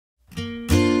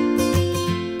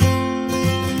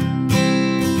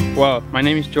Well, my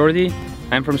name is Jordi.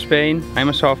 I'm from Spain. I'm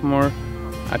a sophomore.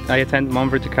 I attend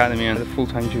Monfort Academy and the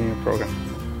full-time junior program.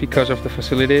 Because of the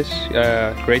facilities,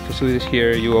 great facilities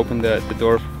here, you open the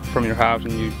door from your house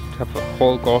and you have a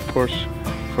whole golf course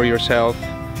for yourself.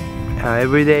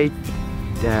 Every day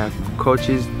the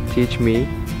coaches teach me,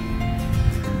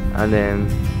 and then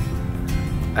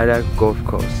I like golf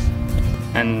course.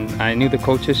 And I knew the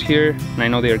coaches here and I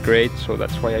know they are great, so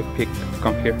that's why I picked to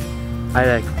come here. I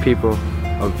like people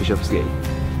of Bishopsgate.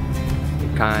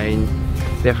 Kind,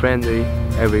 they're friendly,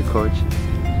 every coach,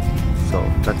 so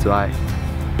that's why.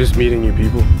 Just meeting new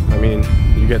people. I mean,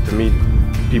 you get to meet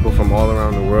people from all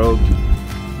around the world.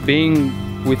 Being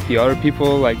with the other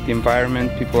people, like the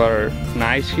environment, people are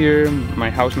nice here. My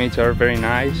housemates are very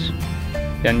nice.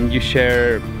 And you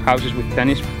share houses with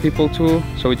tennis people too,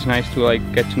 so it's nice to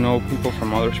get to know people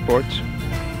from other sports.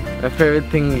 My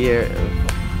favorite thing here,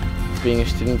 being a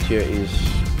student here, is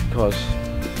because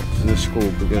it's the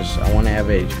school, because I want to have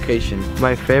an education.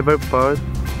 My favorite part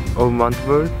of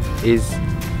Monfort is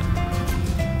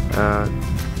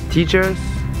teachers.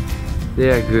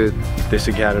 They are good. This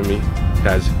academy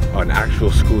has an actual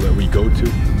school that we go to,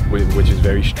 which is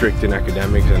very strict in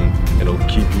academics, and it'll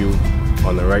keep you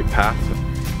on the right path.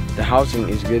 The housing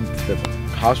is good. The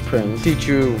house parents teach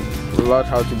you a lot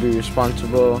how to be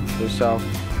responsible for yourself.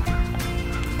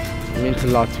 It means a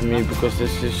lot to me because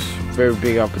this is a very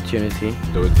big opportunity.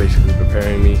 So it's basically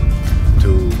preparing me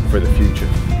for the future.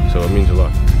 So it means a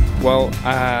lot. Well,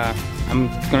 I'm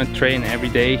gonna train every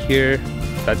day here.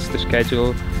 That's the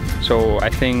schedule. So I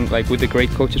think with the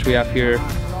great coaches we have here,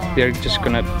 they're just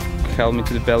gonna help me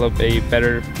to develop a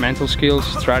better mental skills,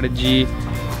 strategy,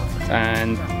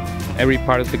 and every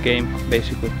part of the game,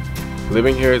 basically.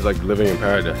 Living here is like living in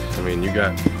paradise. I mean, you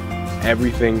got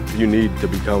everything you need to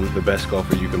become the best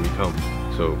golfer you can become.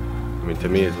 So, I mean, to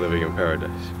me, it's living in paradise.